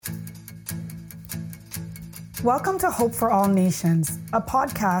Welcome to Hope for All Nations, a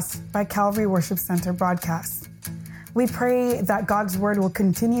podcast by Calvary Worship Center Broadcast. We pray that God's word will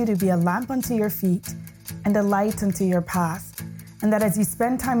continue to be a lamp unto your feet and a light unto your path, and that as you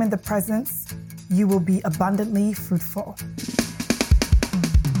spend time in the presence, you will be abundantly fruitful.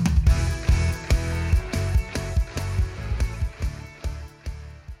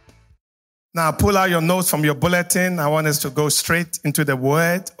 Now pull out your notes from your bulletin. I want us to go straight into the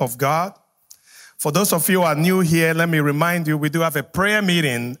Word of God. For those of you who are new here, let me remind you, we do have a prayer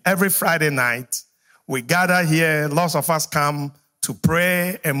meeting every Friday night. We gather here, lots of us come to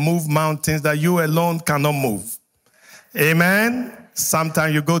pray and move mountains that you alone cannot move. Amen?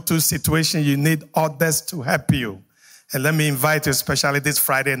 Sometimes you go to a situation, you need others to help you. And let me invite you, especially this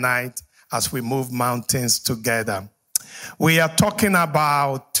Friday night, as we move mountains together. We are talking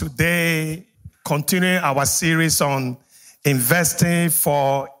about today, continuing our series on investing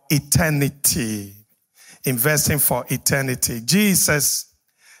for eternity. Investing for eternity. Jesus,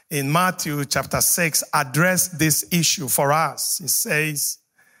 in Matthew chapter 6, addressed this issue for us. He says,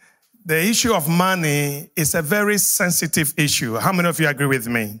 the issue of money is a very sensitive issue. How many of you agree with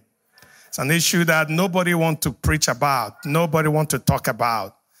me? It's an issue that nobody wants to preach about. Nobody wants to talk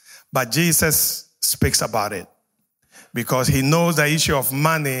about. But Jesus speaks about it. Because he knows the issue of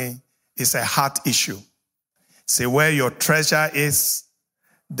money is a heart issue. See, where your treasure is,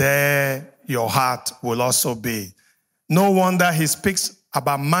 there your heart will also be. No wonder he speaks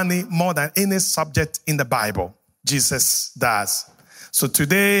about money more than any subject in the Bible. Jesus does. So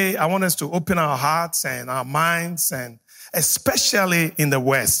today, I want us to open our hearts and our minds, and especially in the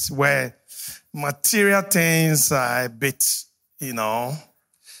West, where material things are a bit,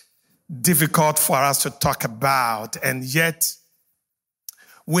 difficult for us to talk about, and yet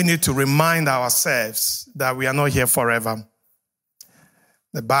we need to remind ourselves that we are not here forever.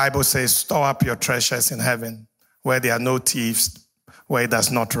 The Bible says, store up your treasures in heaven, where there are no thieves, where it does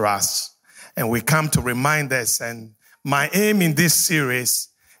not rust. And we come to remind us, and my aim in this series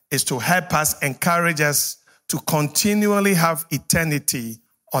is to help us, encourage us to continually have eternity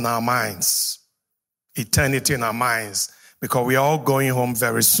on our minds. Eternity in our minds, because we are all going home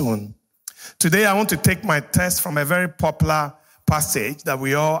very soon. Today, I want to take my text from a very popular passage that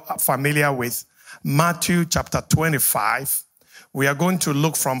we all are familiar with, Matthew chapter 25. We are going to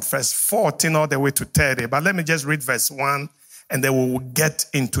look from verse 14 all the way to 30, but let me just read verse 1, and then we will get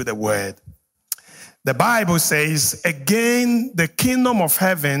into the word. The Bible says, again, the kingdom of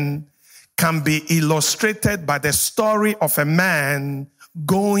heaven can be illustrated by the story of a man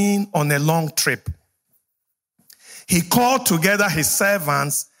going on a long trip. He called together his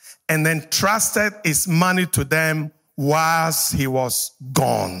servants and entrusted his money to them whilst he was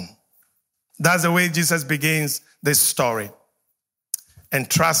gone. That's the way Jesus begins this story.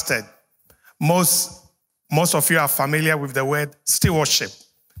 Entrusted. Most of you are familiar with the word stewardship.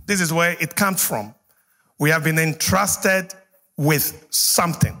 This is where it comes from. We have been entrusted with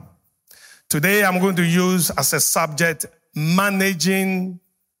something. Today I'm going to use as a subject managing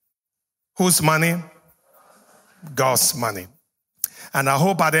whose money? God's money. And I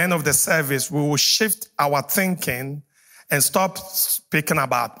hope at the end of the service, we will shift our thinking and stop speaking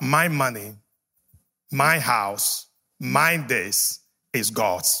about my money, my house, my days is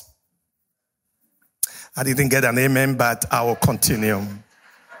God's. I didn't get an amen, but I will continue.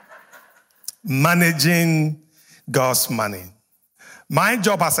 Managing God's money. My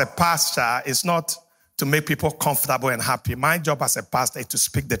job as a pastor is not to make people comfortable and happy. My job as a pastor is to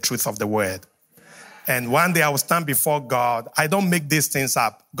speak the truth of the word. And one day I will stand before God. I don't make these things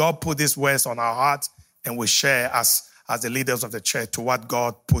up. God put these words on our hearts, and we share as the leaders of the church to what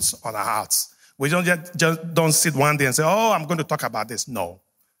God puts on our hearts. We don't just don't sit one day and say, oh, I'm going to talk about this. No.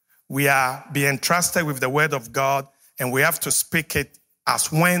 We are being entrusted with the word of God, and we have to speak it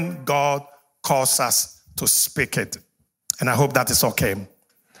as when God calls us to speak it. And I hope that is okay.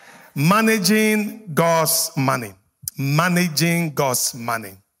 Managing God's money. Managing God's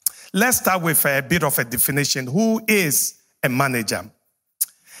money. Let's start with a bit of a definition. Who is a manager?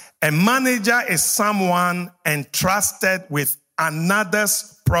 A manager is someone entrusted with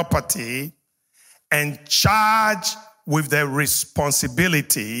another's property and charged with the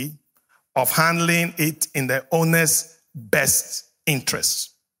responsibility of handling it in the owner's best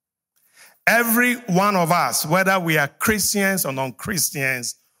interest. Every one of us, whether we are Christians or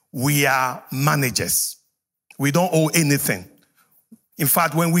non-Christians, we are managers. We don't owe anything. In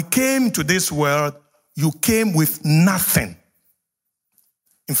fact, when we came to this world, you came with nothing.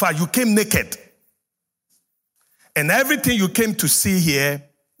 In fact, you came naked. And everything you came to see here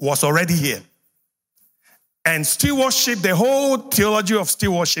was already here. And stewardship, the whole theology of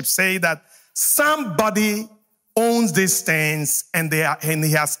stewardship say that somebody owns these things, and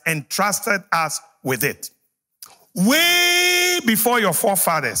he has entrusted us with it. Way before your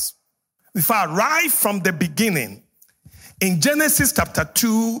forefathers. In fact, right from the beginning, in Genesis chapter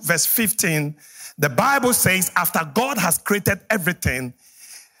 2, verse 15, the Bible says, after God has created everything,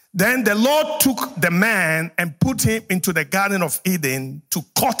 then the Lord took the man and put him into the Garden of Eden to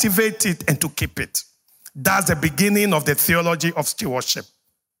cultivate it and to keep it. That's the beginning of the theology of stewardship.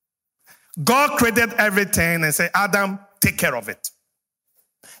 God created everything and said, Adam, take care of it.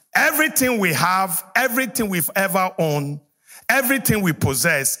 Everything we have, everything we've ever owned, everything we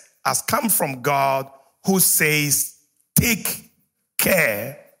possess has come from God, who says, take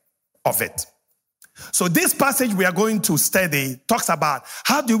care of it. So this passage we are going to study talks about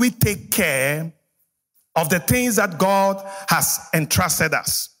how do we take care of the things that God has entrusted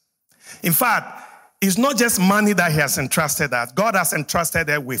us. In fact, it's not just money that he has entrusted us. God has entrusted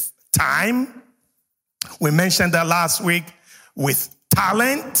us with time. We mentioned that last week, with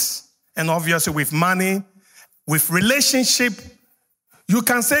talent, and obviously with money, with relationship. You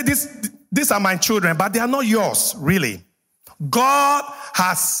can say these are my children, but they are not yours, really. God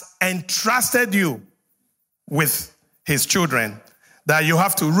has entrusted you with his children, that you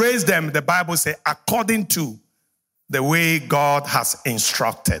have to raise them, the Bible says, according to the way God has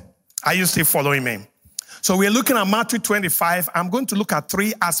instructed. Are you still following me? So we're looking at Matthew 25. I'm going to look at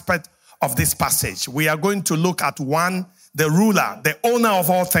three aspects of this passage. We are going to look at one, the ruler, the owner of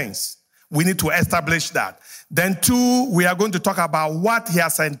all things. We need to establish that. Then two, we are going to talk about what he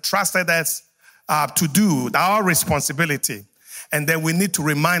has entrusted us to do, our responsibility. And then we need to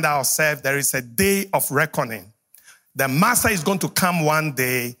remind ourselves there is a day of reckoning. The master is going to come one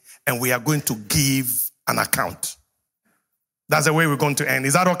day and we are going to give an account. That's the way we're going to end.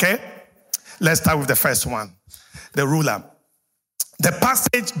 Is that okay? Let's start with the first one, the ruler. The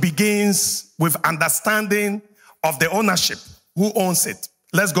passage begins with understanding of the ownership. Who owns it?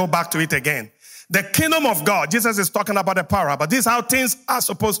 Let's go back to it again. The kingdom of God. Jesus is talking about the power, but this is how things are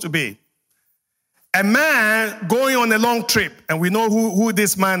supposed to be. A man going on a long trip, and we know who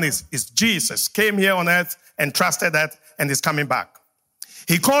this man is. It's Jesus. Came here on earth and trusted that and is coming back.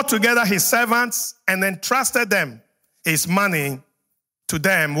 He called together his servants and entrusted them his money to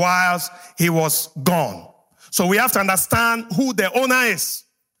them whilst he was gone. So we have to understand who the owner is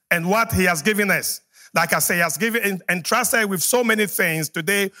and what he has given us. Like I say, he has given entrusted with so many things.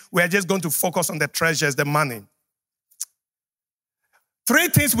 Today, we are just going to focus on the treasures, the money. Three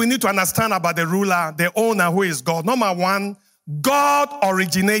things we need to understand about the ruler, the owner, who is God. Number one, God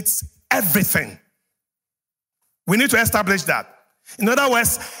originates everything. We need to establish that. In other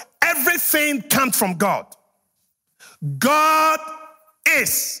words, everything comes from God. God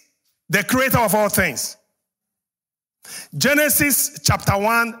is the creator of all things. Genesis chapter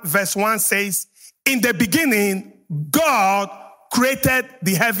 1, verse 1 says, in the beginning, God created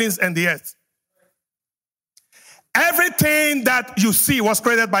the heavens and the earth. Everything that you see was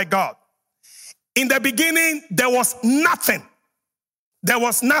created by God. In the beginning, there was nothing. There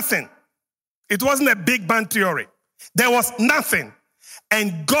was nothing. It wasn't a Big Bang theory. There was nothing.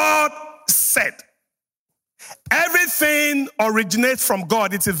 And God said, everything originates from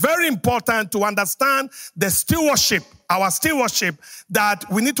God. It is very important to understand the stewardship, our stewardship, that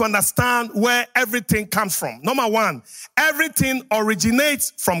we need to understand where everything comes from. Number one, everything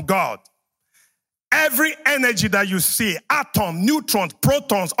originates from God. Every energy that you see, atom, neutrons,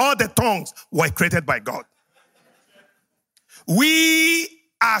 protons, all the tongues were created by God. We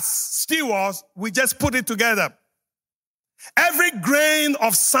as stewards, we just put it together. Every grain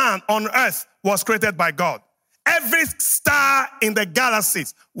of sand on earth was created by God. Every star in the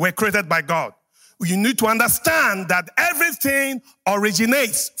galaxies were created by God. You need to understand that everything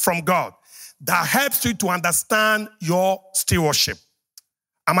originates from God. That helps you to understand your stewardship.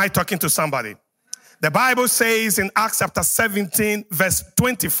 Am I talking to somebody? The Bible says in Acts chapter 17, verse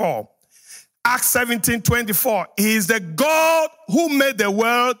 24, Acts 17, 24, he is the God who made the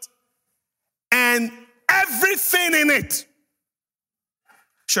world and everything in it.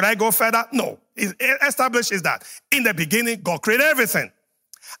 Should I go further? No. It establishes that. In the beginning, God created everything.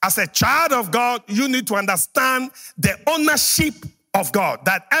 As a child of God, you need to understand the ownership of God,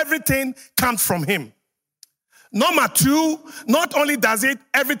 that everything comes from him. Number two, not only does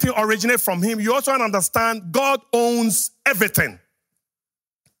everything originate from him, you also understand God owns everything.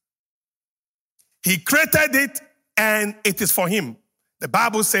 He created it and it is for him. The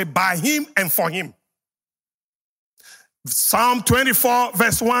Bible says by him and for him. Psalm 24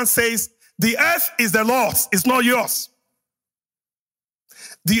 verse 1 says, the earth is the Lord's, it's not yours.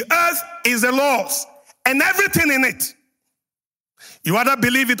 The earth is the Lord's and everything in it. You either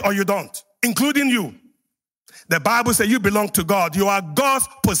believe it or you don't, including you. The Bible says you belong to God. You are God's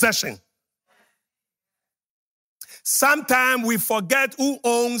possession. Sometimes we forget who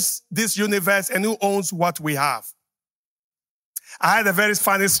owns this universe and who owns what we have. I had a very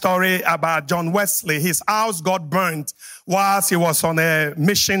funny story about John Wesley. His house got burned whilst he was on a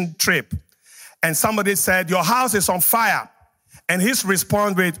mission trip. And somebody said, your house is on fire. And his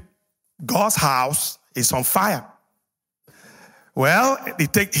response with, God's house is on fire. Well, he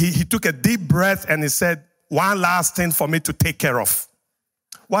took a deep breath and he said, one last thing for me to take care of.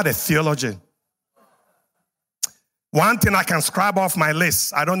 What a theologian. One thing I can scrub off my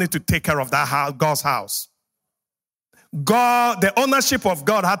list. I don't need to take care of that house, God's house. God, the ownership of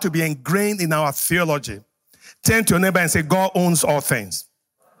God had to be ingrained in our theology. Turn to your neighbor and say, God owns all things.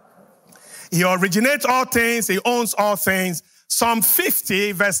 He originates all things. He owns all things. Psalm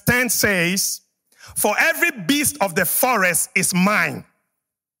 50 verse 10 says, for every beast of the forest is mine.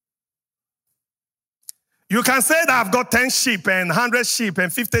 You can say that I've got 10 sheep and 100 sheep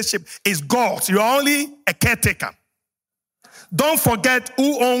and 50 sheep. It's God's. You're only a caretaker. Don't forget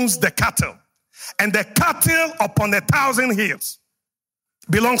who owns the cattle. And the cattle upon 1,000 hills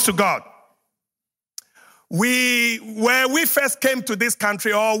belongs to God. Where we first came to this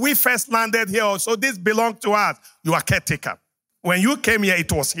country or we first landed here, so this belonged to us. You are caretaker. When you came here,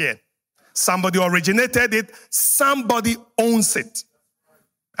 it was here. Somebody originated it. Somebody owns it.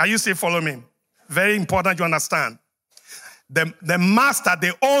 Are you still following me? Very important you understand. The master,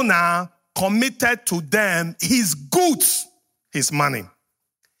 the owner, committed to them his goods, his money.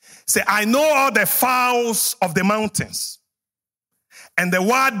 Say, I know all the fowls of the mountains and the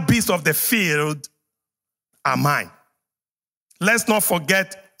wild beasts of the field are mine. Let's not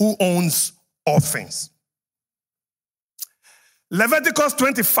forget who owns all things. Leviticus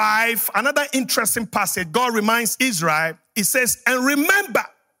 25, another interesting passage. God reminds Israel, he says, and remember,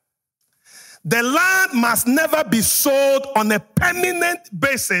 the land must never be sold on a permanent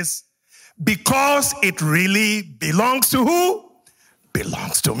basis because it really belongs to who?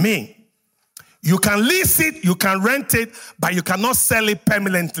 Belongs to me. You can lease it, you can rent it, but you cannot sell it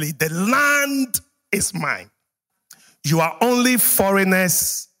permanently. The land is mine. You are only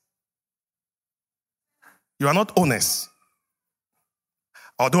foreigners. You are not owners.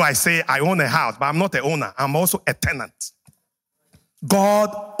 Although I say I own a house, but I'm not the owner. I'm also a tenant.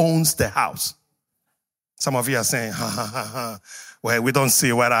 God owns the house. Some of you are saying, well, we don't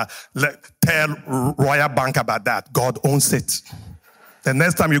see whether, tell Royal Bank about that. God owns it. The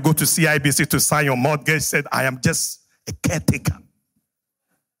next time you go to CIBC to sign your mortgage, said, I am just a caretaker.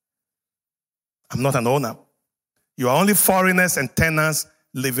 I'm not an owner. You are only foreigners and tenants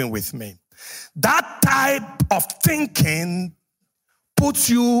living with me. That type of thinking puts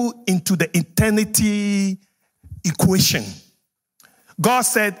you into the eternity equation. God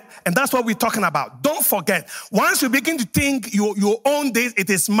said, and that's what we're talking about. Don't forget, once you begin to think you own this, it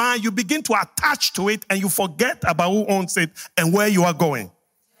is mine, you begin to attach to it and you forget about who owns it and where you are going.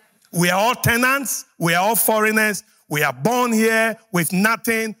 We are all tenants. We are all foreigners. We are born here with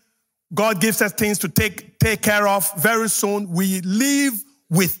nothing. God gives us things to take care of. Very soon, we leave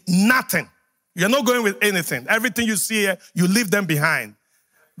with nothing. You're not going with anything. Everything you see here, you leave them behind.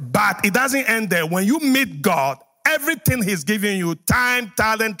 But it doesn't end there. When you meet God, everything he's giving you, time,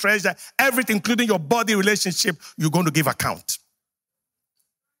 talent, treasure, everything, including your body relationship, you're going to give account.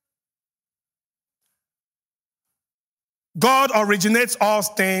 God originates all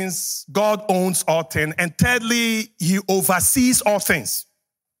things. God owns all things. And thirdly, he oversees all things.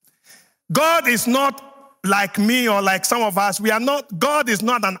 God is not like me or like some of us. God is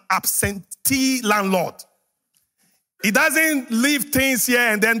not an absentee landlord. He doesn't leave things here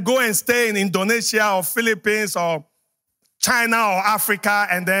and then go and stay in Indonesia or Philippines or China or Africa.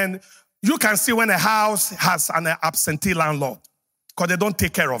 And then you can see when a house has an absentee landlord because they don't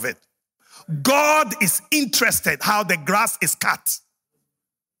take care of it. God is interested how the grass is cut.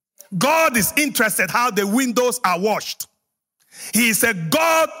 God is interested how the windows are washed. He is a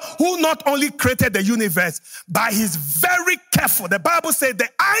God who not only created the universe, but he's very careful. The Bible says the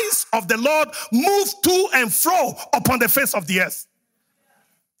eyes of the Lord move to and fro upon the face of the earth.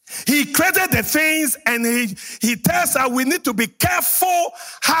 He created the things and he tells us we need to be careful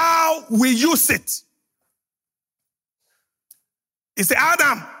how we use it. He said,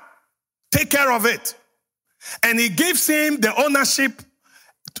 Adam, take care of it. And he gives him the ownership,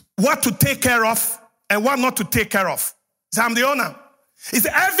 what to take care of and what not to take care of. He said, I'm the owner. He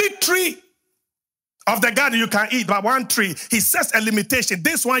said, every tree of the garden you can eat, but one tree, he sets a limitation.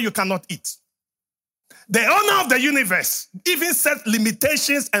 This one you cannot eat. The owner of the universe even sets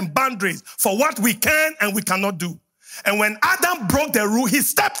limitations and boundaries for what we can and we cannot do. And when Adam broke the rule, he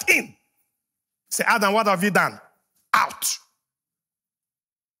stepped in. Say, Adam, what have you done? Out.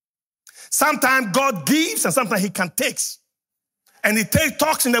 Sometimes God gives and sometimes he can take. And he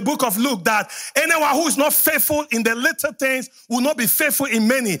talks in the book of Luke that anyone who is not faithful in the little things will not be faithful in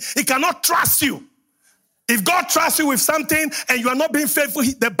many. He cannot trust you. If God trusts you with something and you are not being faithful,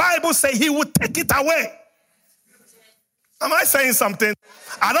 the Bible says he will take it away. Am I saying something?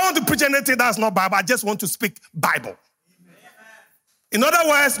 I don't want to preach anything that's not Bible. I just want to speak Bible. In other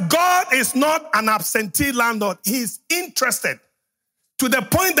words, God is not an absentee landlord. He is interested. To the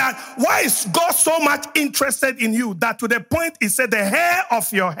point that, why is God so much interested in you? That to the point he said the hair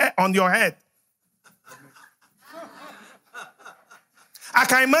of your head on your head. I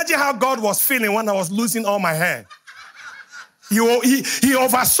can imagine how God was feeling when I was losing all my hair. He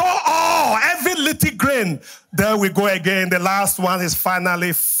oversaw every little grain. There we go again. The last one is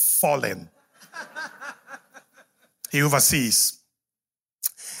finally falling. He oversees.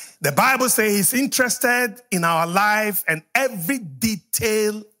 The Bible says he's interested in our life and every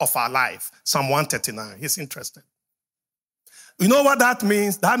detail of our life. Psalm 139, he's interested. You know what that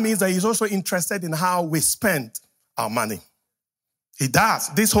means? That means that he's also interested in how we spend our money. He does.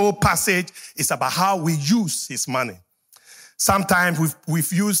 This whole passage is about how we use his money. Sometimes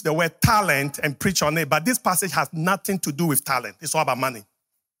we've used the word talent and preach on it, but this passage has nothing to do with talent. It's all about money.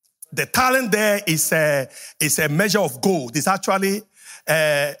 The talent there is a measure of gold. It's actually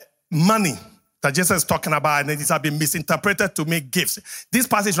money that Jesus is talking about, and it has been misinterpreted to make gifts. This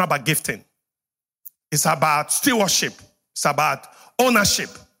passage is not about gifting. It's about stewardship. It's about ownership.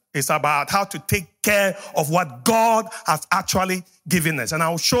 It's about how to take care of what God has actually given us. And I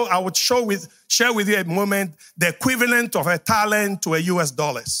would share with you a moment the equivalent of a talent to a US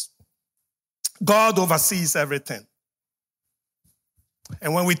dollars. God oversees everything.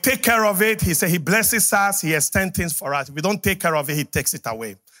 And when we take care of it, he said he blesses us, he extends things for us. If we don't take care of it, he takes it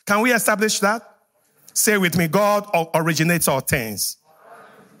away. Can we establish that? Say with me, God originates all things.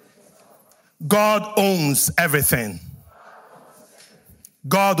 God owns everything.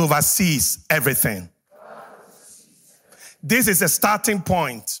 God oversees everything. This is the starting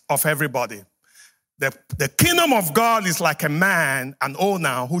point of everybody. The kingdom of God is like a man, an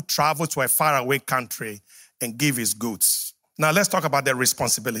owner who travels to a faraway country and gives his goods. Now let's talk about the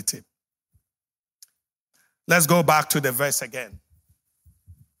responsibility. Let's go back to the verse again.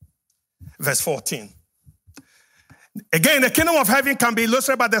 Verse 14. Again, the kingdom of heaven can be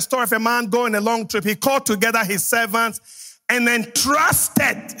illustrated by the story of a man going a long trip. He called together his servants and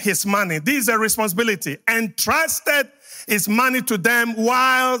entrusted his money. This is a responsibility. Entrusted his money to them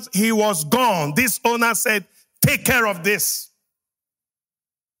while he was gone. This owner said, take care of this.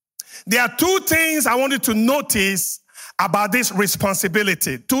 There are two things I want you to notice about this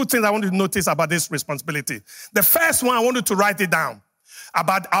responsibility. Two things I want you to notice about this responsibility. The first one, I want you to write it down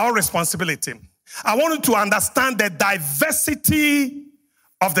about our responsibility. I want you to understand the diversity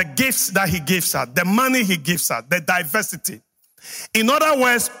of the gifts that he gives us, the money he gives us, the diversity. In other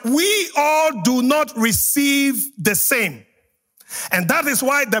words, we all do not receive the same. And that is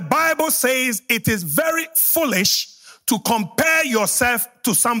why the Bible says it is very foolish to compare yourself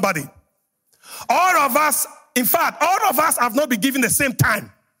to somebody. All of us, in fact, all of us have not been given the same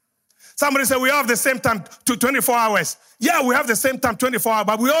time. Somebody said we have the same time to 24 hours. Yeah, we have the same time 24 hours,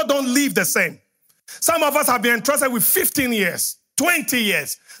 but we all don't live the same. Some of us have been entrusted with 15 years, 20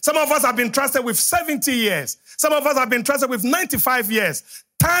 years. Some of us have been trusted with 70 years. Some of us have been trusted with 95 years.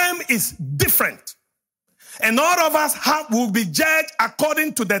 Time is different. And all of us will be judged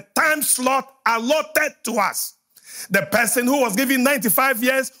according to the time slot allotted to us. The person who was given 95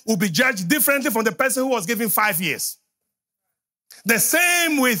 years will be judged differently from the person who was given 5 years. The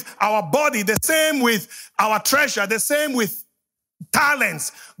same with our body, the same with our treasure, the same with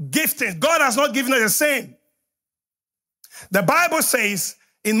talents, giftings. God has not given us the same. The Bible says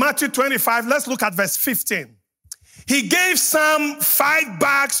in Matthew 25, let's look at verse 15. He gave some 5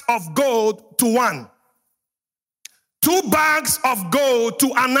 bags of gold to one, 2 bags of gold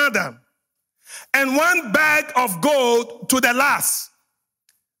to another, and 1 bag of gold to the last.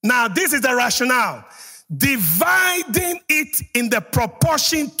 Now, this is the rationale. Dividing it in the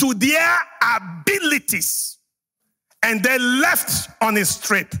proportion to their abilities, and they left on his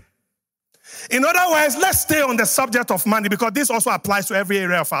trip. In other words, let's stay on the subject of money because this also applies to every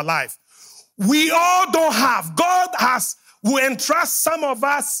area of our life. We all don't have. God will entrust some of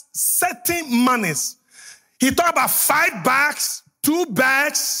us certain monies. He talked about 5 bags, 2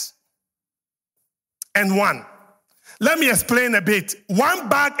 bags, and 1. Let me explain a bit. 1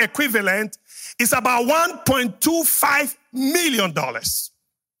 bag equivalent is about $1.25 million.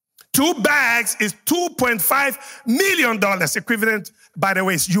 2 bags is $2.5 million By the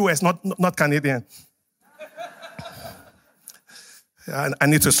way, it's US, not Canadian. I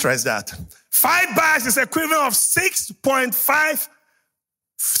need to stress that. 5 bags is equivalent of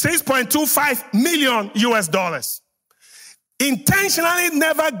 6.25 million US dollars. Intentionally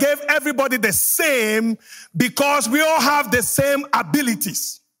never gave everybody the same because we all have the same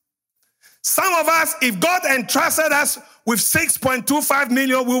abilities. Some of us, if God entrusted us with 6.25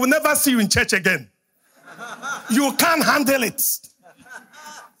 million, we will never see you in church again. You can't handle it.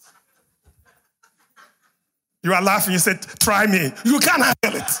 You are laughing. You said, try me. You can't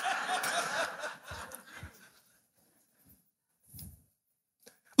handle it.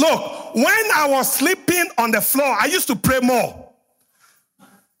 Look, when I was sleeping on the floor, I used to pray more.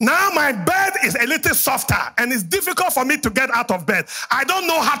 Now my bed is a little softer and it's difficult for me to get out of bed. I don't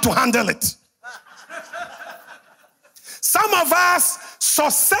know how to handle it. Some of us,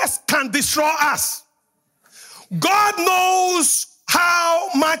 success can destroy us. God knows how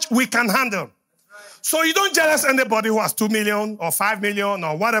much we can handle. So you don't jealous anybody who has 2 million or 5 million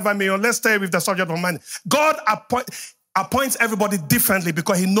or whatever million. Let's stay with the subject of money. God appoints everybody differently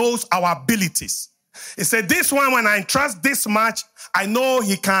because he knows our abilities. He said, this one, when I entrust this much, I know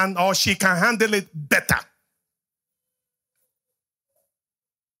he can or she can handle it better.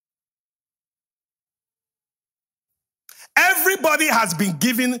 Everybody has been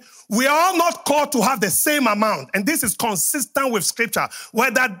given. We are all not called to have the same amount. And this is consistent with scripture.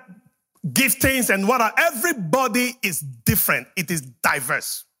 Whether giftings and whatever, everybody is different. It is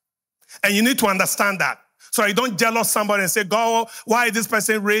diverse. And you need to understand that. So you don't jealous somebody and say, God, why is this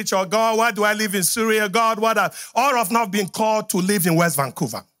person rich? Or God, why do I live in Syria? God, what? All of not being called to live in West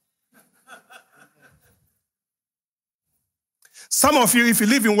Vancouver. Some of you, if you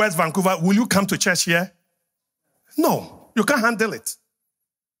live in West Vancouver, will you come to church here? No, you can't handle it.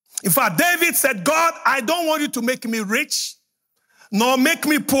 In fact, David said, God, I don't want you to make me rich, nor make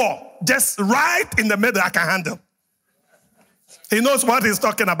me poor. Just right in the middle I can handle. He knows what he's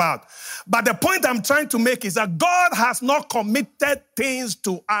talking about. But the point I'm trying to make is that God has not committed things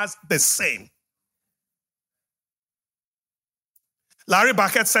to us the same. Larry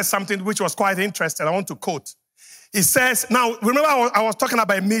Burkett said something which was quite interesting. I want to quote. He says, now, remember I was talking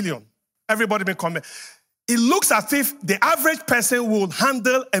about $1 million. Everybody been comment. It looks as if the average person will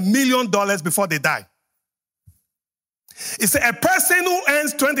handle $1 million before they die. It's a person who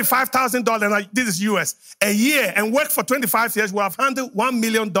earns $25,000, this is US, a year and work for 25 years will have handled $1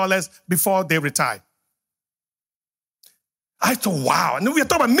 million before they retire. I thought, wow. And we are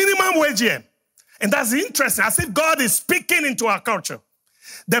talking about minimum wage here. And that's interesting, as if God is speaking into our culture.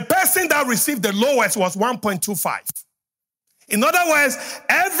 The person that received the lowest was 1.25. In other words,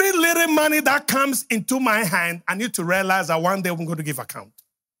 every little money that comes into my hand, I need to realize that one day I'm going to give account.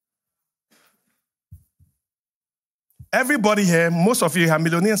 Everybody here, most of you are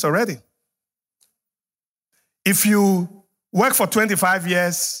millionaires already. If you work for 25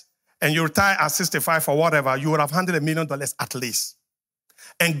 years and you retire at 65 or whatever, you would have handled $1 million at least.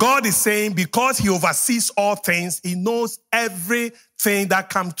 And God is saying, because he oversees all things, he knows everything that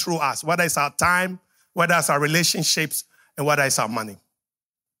comes through us, whether it's our time, whether it's our relationships, and whether it's our money.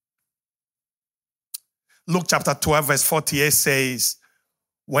 Luke chapter 12, verse 48 says,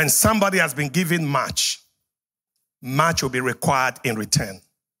 when somebody has been given much will be required in return.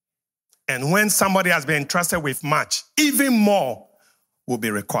 And when somebody has been entrusted with much, even more will be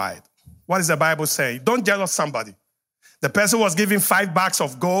required. What does the Bible say? Don't jealous somebody. The person was given 5 bags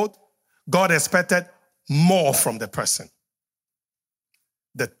of gold. God expected more from the person.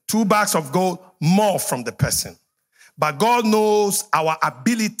 The 2 bags of gold, more from the person. But God knows our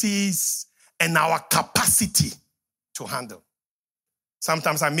abilities and our capacity to handle.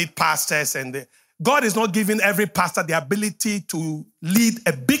 Sometimes I meet pastors and God is not giving every pastor the ability to lead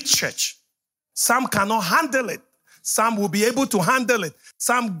a big church. Some cannot handle it. Some will be able to handle it.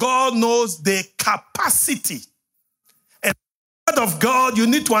 Some, God knows their capacity. And as a child of God, you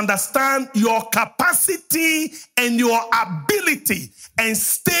need to understand your capacity and your ability and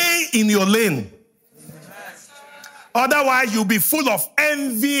stay in your lane. Otherwise, you'll be full of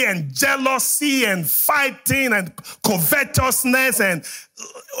envy and jealousy and fighting and covetousness and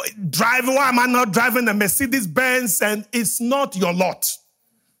driving. Why am I not driving a Mercedes-Benz? And it's not your lot.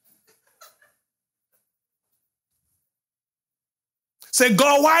 Say,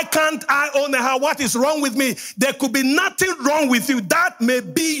 God, why can't I own a house? What is wrong with me? There could be nothing wrong with you. That may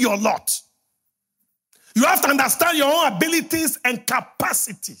be your lot. You have to understand your own abilities and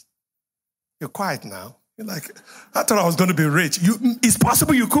capacity. You're quiet now. You're like, I thought I was going to be rich. It's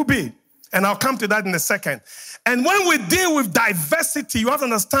possible you could be. And I'll come to that in a second. And when we deal with diversity, you have to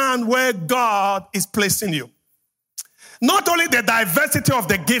understand where God is placing you. Not only the diversity of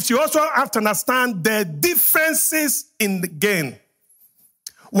the gifts, you also have to understand the differences in the gain.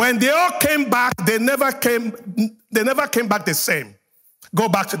 When they all came back, they never came back the same. Go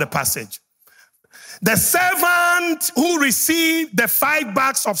back to the passage. The servant who received the 5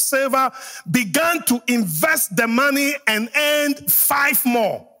 bags of silver began to invest the money and earned 5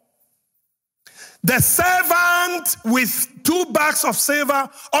 more. The servant with 2 bags of silver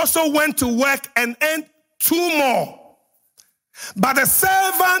also went to work and earned 2 more. But the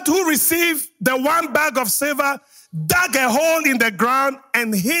servant who received the 1 bag of silver dug a hole in the ground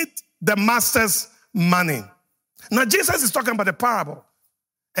and hid the master's money. Now, Jesus is talking about the parable.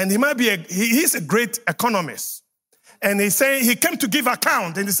 And he's a great economist. And he's saying he came to give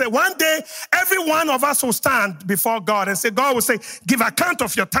account. And he said, one day, every one of us will stand before God and say, God will say, give account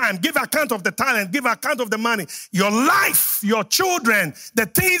of your time, give account of the talent, give account of the money, your life, your children, the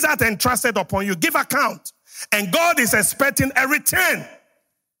things that are entrusted upon you, give account. And God is expecting a return.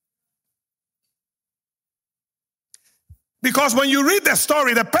 Because when you read the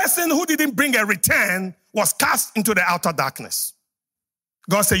story, the person who didn't bring a return was cast into the outer darkness.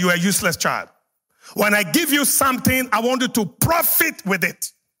 God said, you are a useless child. When I give you something, I want you to profit with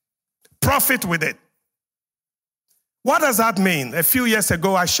it. Profit with it. What does that mean? A few years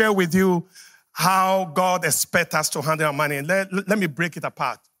ago, I shared with you how God expects us to handle our money. Let me break it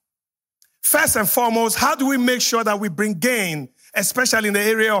apart. First and foremost, how do we make sure that we bring gain, especially in the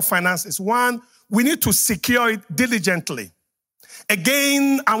area of finances? One, we need to secure it diligently.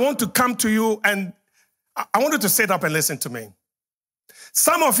 Again, I want to come to you and I want you to sit up and listen to me.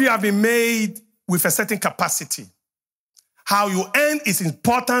 Some of you have been made with a certain capacity. How you earn is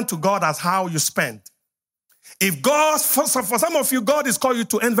important to God as how you spend. If God, for some of you, God is called you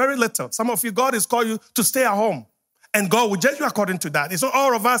to earn very little. Some of you, God is called you to stay at home. And God will judge you according to that. It's not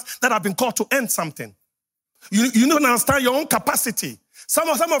all of us that have been called to earn something. You don't understand your own capacity. Some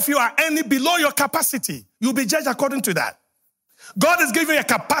of you are earning below your capacity. You'll be judged according to that. God is giving you a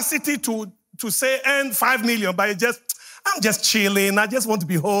capacity to say earn 5 million, but I'm just chilling. I just want to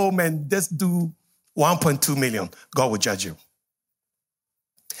be home and just do 1.2 million. God will judge you.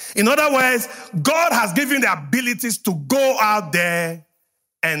 In other words, God has given you the abilities to go out there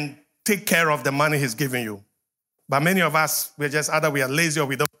and take care of the money he's giving you. But many of us, either we are lazy or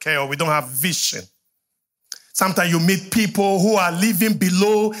we don't care or we don't have vision. Sometimes you meet people who are living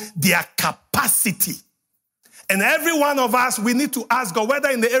below their capacity. And every one of us, we need to ask God, whether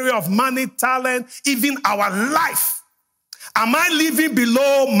in the area of money, talent, even our life, am I living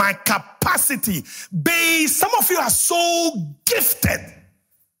below my capacity? Some of you are so gifted.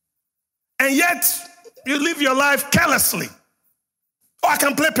 And yet, you live your life carelessly. Oh, I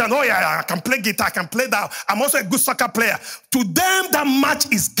can play piano. Oh, yeah, I can play guitar. I can play that. I'm also a good soccer player. To them, that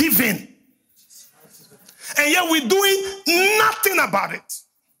much is given. And yet, we're doing nothing about it.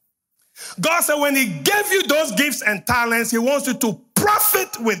 God said when he gave you those gifts and talents, he wants you to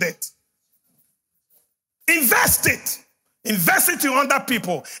profit with it. Invest it. Invest it in other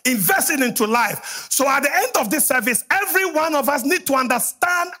people. Invest it into life. So at the end of this service, every one of us need to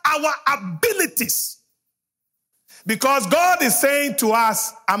understand our abilities. Because God is saying to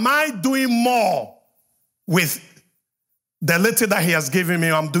us, am I doing more with the little that he has given me,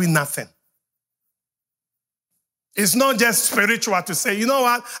 or I'm doing nothing? It's not just spiritual to say, you know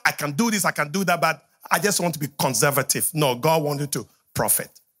what, I can do this, I can do that, but I just want to be conservative. No, God wants you to profit.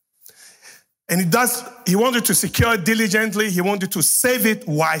 And he wants you to secure it diligently. He wants you to save it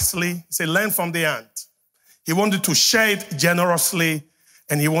wisely. He said, learn from the ant. He wants you to share it generously,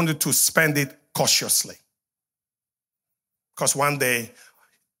 and he wants you to spend it cautiously. Because one day,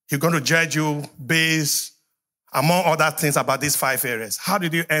 he's going to judge you based, among other things, about these 5 areas. How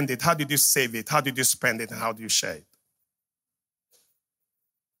did you earn it? How did you save it? How did you spend it? And how do you share it?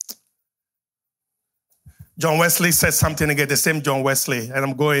 John Wesley said something again, the same John Wesley, and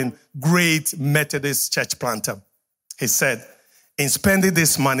I'm going, great Methodist church planter. He said, in spending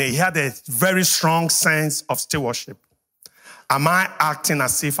this money, he had a very strong sense of stewardship. Am I acting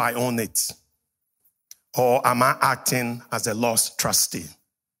as if I own it? Or am I acting as a lost trustee?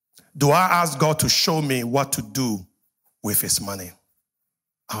 Do I ask God to show me what to do with his money?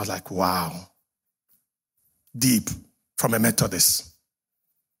 I was like, wow. Deep from a Methodist.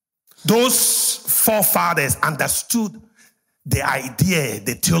 Those forefathers understood the idea,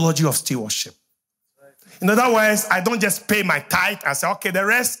 the theology of stewardship. In other words, I don't just pay my tithe and say, okay, the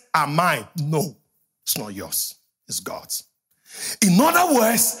rest are mine. No, it's not yours. It's God's. In other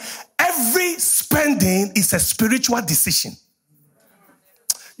words, every spending is a spiritual decision.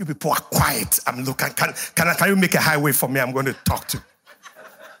 You people are quiet. I'm looking. Can you make a highway for me? I'm going to talk to.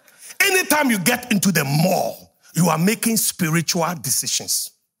 Anytime you get into the mall, You are making spiritual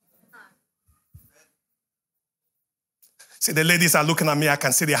decisions. See, the ladies are looking at me. I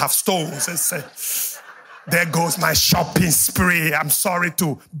can see they have stones and say, there goes my shopping spree. I'm sorry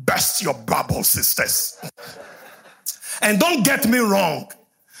to burst your bubble, sisters. And don't get me wrong.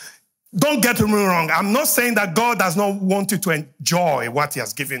 Don't get me wrong. I'm not saying that God does not want you to enjoy what he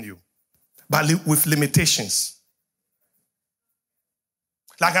has given you, but with limitations.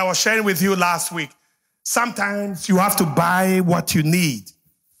 Like I was sharing with you last week, sometimes you have to buy what you need.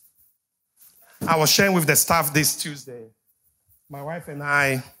 I was sharing with the staff this Tuesday. My wife and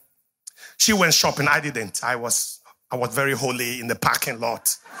I, she went shopping. I didn't. I was very holy in the parking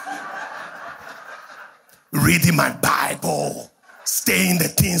lot. Reading my Bible, staying the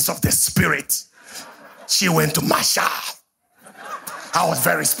things of the Spirit. She went to Masha. I was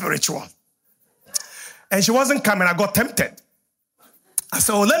very spiritual. And she wasn't coming. I got tempted. I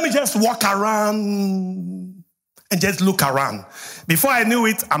said, oh, let me just walk around and just look around. Before I knew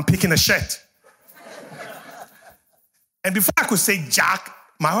it, I'm picking a shirt. And before I could say Jack,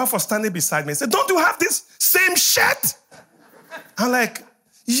 my wife was standing beside me and said, don't you have this same shirt? I'm like,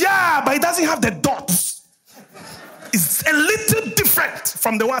 yeah, but it doesn't have the dots. It's a little different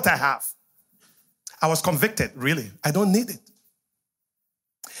from the one I have. I was convicted, really. I don't need it.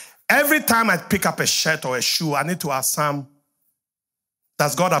 Every time I pick up a shirt or a shoe, I need to ask Sam,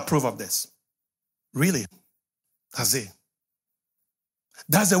 does God approve of this? Really? Does he?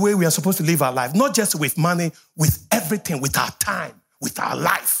 That's the way we are supposed to live our life. Not just with money, with everything, with our time, with our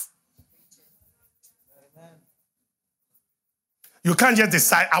life. You can't just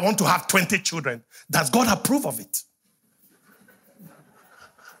decide, I want to have 20 children. Does God approve of it?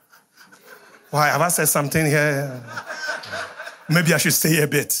 Why, have I said something here? Maybe I should stay a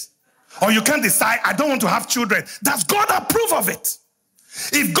bit. Or you can't decide, I don't want to have children. Does God approve of it?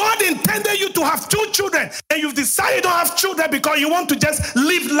 If God intended you to have 2 children and you've decided you don't have children because you want to just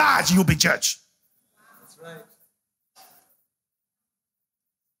live large, you'll be judged. That's right.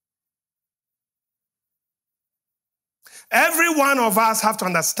 Every one of us have to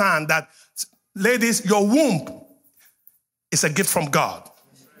understand that, ladies, your womb is a gift from God.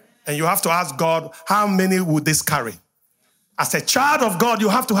 And you have to ask God, how many would this carry? As a child of God, you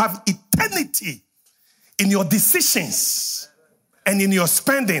have to have eternity in your decisions and in your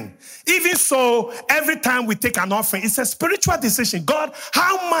spending. Even so, every time we take an offering, it's a spiritual decision. God,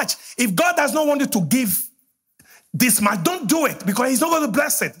 how much? If God does not want you to give this much, don't do it because he's not going to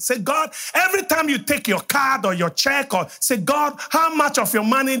bless it. Say, God, every time you take your card or your check, or say, God, how much of your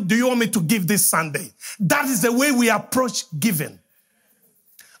money do you want me to give this Sunday? That is the way we approach giving.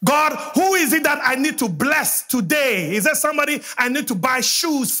 God, who is it that I need to bless today? Is there somebody I need to buy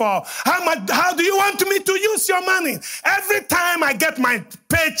shoes for? How do you want me to use your money? Every time I get my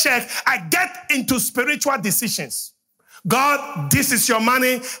paycheck, I get into spiritual decisions. God, this is your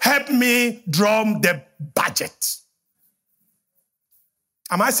money. Help me drum the budget.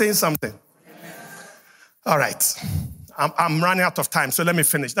 Am I saying something? Yes. All right. I'm running out of time, so let me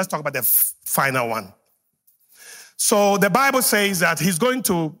finish. Let's talk about the final one. So the Bible says that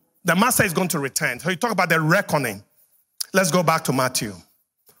the master is going to return. So you talk about the reckoning. Let's go back to Matthew.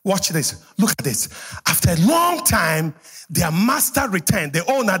 Watch this. Look at this. After a long time, their master returned. The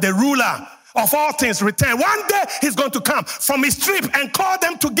owner, the ruler of all things returned. One day he's going to come from his trip and call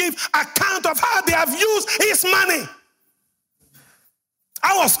them to give account of how they have used his money.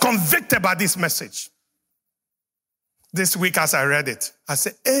 I was convicted by this message. This week as I read it, I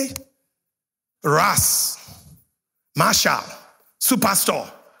said, hey, Ross, Marshall, Superstore,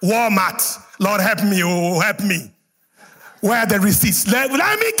 Walmart, Lord help me, oh help me. Where are the receipts? Let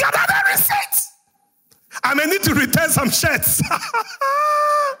me gather the receipts. I may need to return some shirts.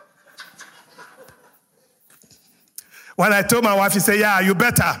 When I told my wife, she said, yeah, you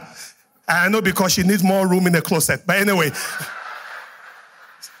better. I know because she needs more room in the closet. But anyway.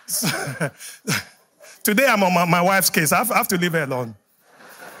 Today I'm on my wife's case. I have to leave her alone.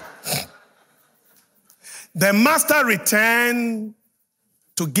 The master returned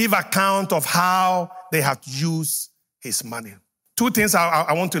to give account of how they have used his money. 2 things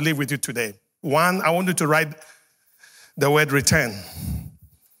I want to leave with you today. One, I want you to write the word return.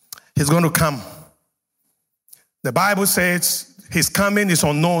 He's going to come. The Bible says his coming is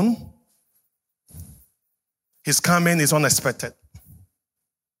unknown. His coming is unexpected.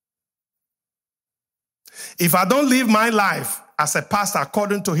 If I don't live my life as a pastor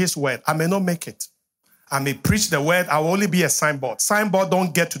according to his word, I may not make it. I may preach the word, I will only be a signboard. Signboard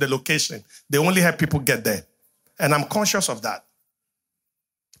don't get to the location. They only help people get there. And I'm conscious of that.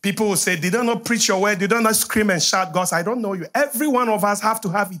 People will say, did I not preach your word? Did I not scream and shout, God, I don't know you. Every one of us have to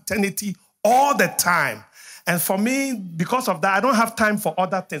have eternity all the time. And for me, because of that, I don't have time for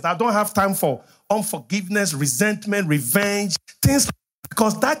other things. I don't have time for unforgiveness, resentment, revenge, things like that,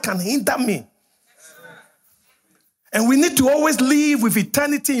 because that can hinder me. And we need to always live with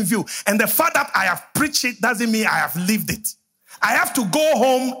eternity in view. And the fact that I have preached it doesn't mean I have lived it. I have to go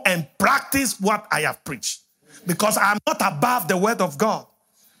home and practice what I have preached, because I'm not above the word of God.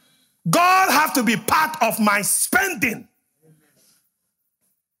 God has to be part of my spending.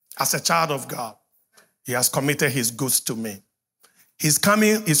 As a child of God, he has committed his goods to me. His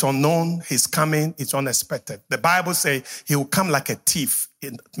coming is unknown. His coming is unexpected. The Bible says he will come like a thief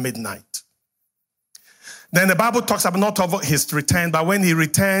in midnight. Then the Bible talks about not of his return, but when he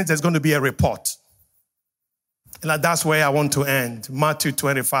returns, there's going to be a report. And that's where I want to end. Matthew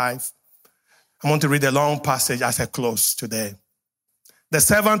 25. I want to read a long passage as I close today. The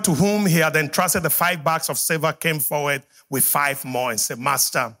servant to whom he had entrusted the 5 bags of silver came forward with 5 more and said,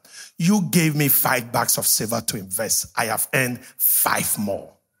 Master, you gave me 5 bags of silver to invest. I have earned 5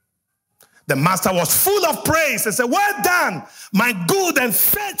 more. The master was full of praise and said, well done, my good and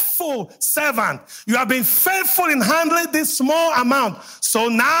faithful servant. You have been faithful in handling this small amount. So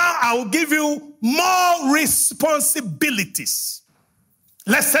now I will give you more responsibilities.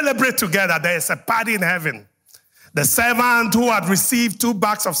 Let's celebrate together. There is a party in heaven. The servant who had received 2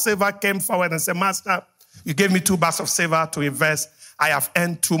 bags of silver came forward and said, Master, you gave me 2 bags of silver to invest. I have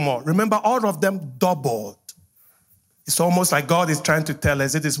earned 2 more. Remember, all of them doubled. It's almost like God is trying to tell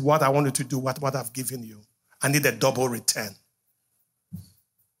us, it is what I wanted to do, what I've given you. I need a double return.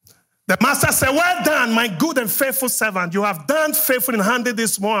 The master said, well done, my good and faithful servant. You have done faithfully in handling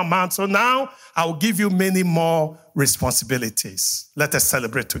this small amount. So now I will give you many more responsibilities. Let us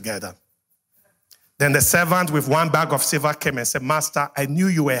celebrate together. Then the servant with 1 bag of silver came and said, Master, I knew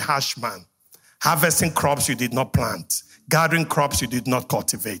you were a harsh man, harvesting crops you did not plant, gathering crops you did not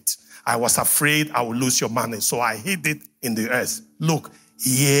cultivate. I was afraid I would lose your money, so I hid it in the earth. Look,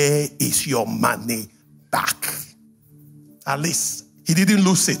 here is your money back. At least he didn't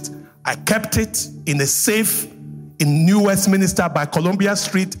lose it. I kept it in a safe in New Westminster by Columbia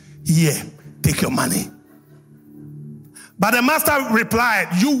Street. Here, take your money. But the master replied,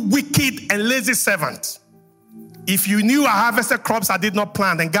 you wicked and lazy servant. If you knew I harvested crops I did not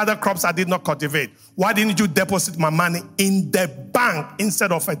plant and gathered crops I did not cultivate, why didn't you deposit my money in the bank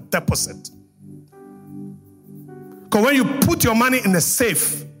instead of a deposit? Because when you put your money in a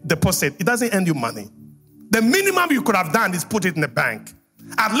safe deposit, it doesn't earn you money. The minimum you could have done is put it in the bank.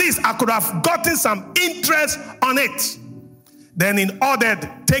 At least I could have gotten some interest on it. Then in order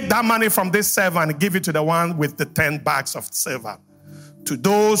to take that money from this servant and give it to the one with the 10 bags of silver. To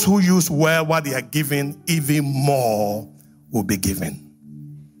those who use well what they are given, even more will be given.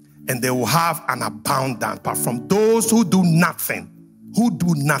 And they will have an abundance. But from those who do nothing,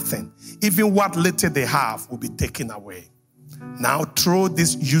 even what little they have will be taken away. Now throw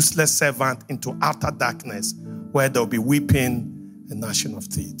this useless servant into outer darkness, where there will be weeping and gnashing of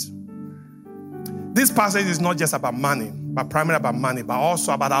teeth. This passage is not just about money, but primarily about money, but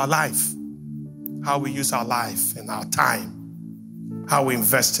also about our life. How we use our life and our time. How we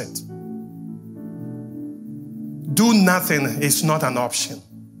invest it. Do nothing is not an option.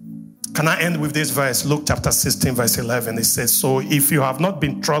 Can I end with this verse? Luke chapter 16, verse 11. It says, so if you have not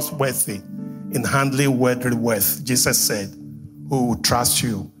been trustworthy in handling worldly wealth, Jesus said, who will trust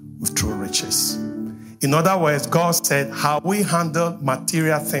you with true riches? In other words, God said, how we handle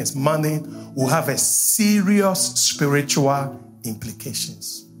material things, money, will have a serious spiritual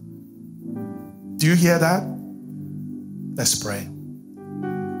implications. Do you hear that? Let's pray.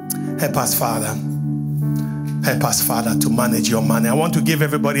 Help us, Father. Help us, Father, to manage your money. I want to give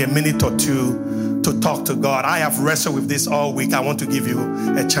everybody a minute or two to talk to God. I have wrestled with this all week. I want to give you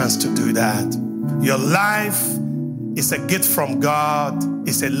a chance to do that. Your life is a gift from God.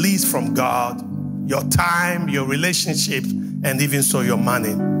 It's a lease from God. Your time, your relationships, and even so your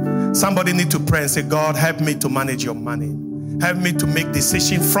money. Somebody need to pray and say, God, help me to manage your money. Help me to make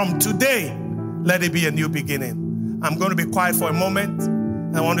decisions from today. Let it be a new beginning. I'm going to be quiet for a moment.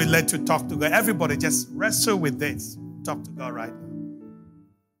 I want to let you talk to God. Everybody just wrestle with this. Talk to God right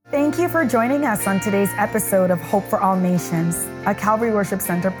now. Thank you for joining us on today's episode of Hope for All Nations, a Calvary Worship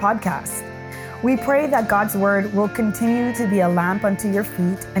Center podcast. We pray that God's word will continue to be a lamp unto your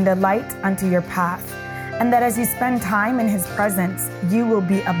feet and a light unto your path, and that as you spend time in his presence, you will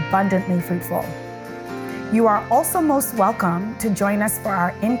be abundantly fruitful. You are also most welcome to join us for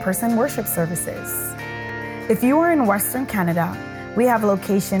our in-person worship services. If you are in Western Canada, we have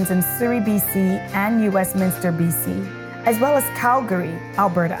locations in Surrey, BC and New Westminster, BC, as well as Calgary,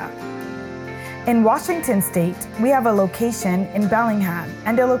 Alberta. In Washington State, we have a location in Bellingham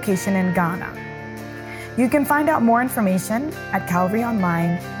and a location in Ghana. You can find out more information at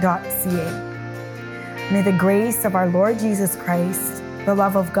calvaryonline.ca. May the grace of our Lord Jesus Christ, the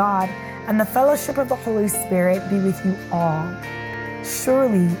love of God, and the fellowship of the Holy Spirit be with you all.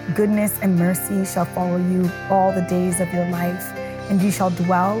 Surely goodness and mercy shall follow you all the days of your life, and you shall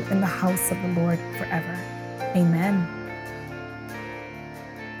dwell in the house of the Lord forever. Amen.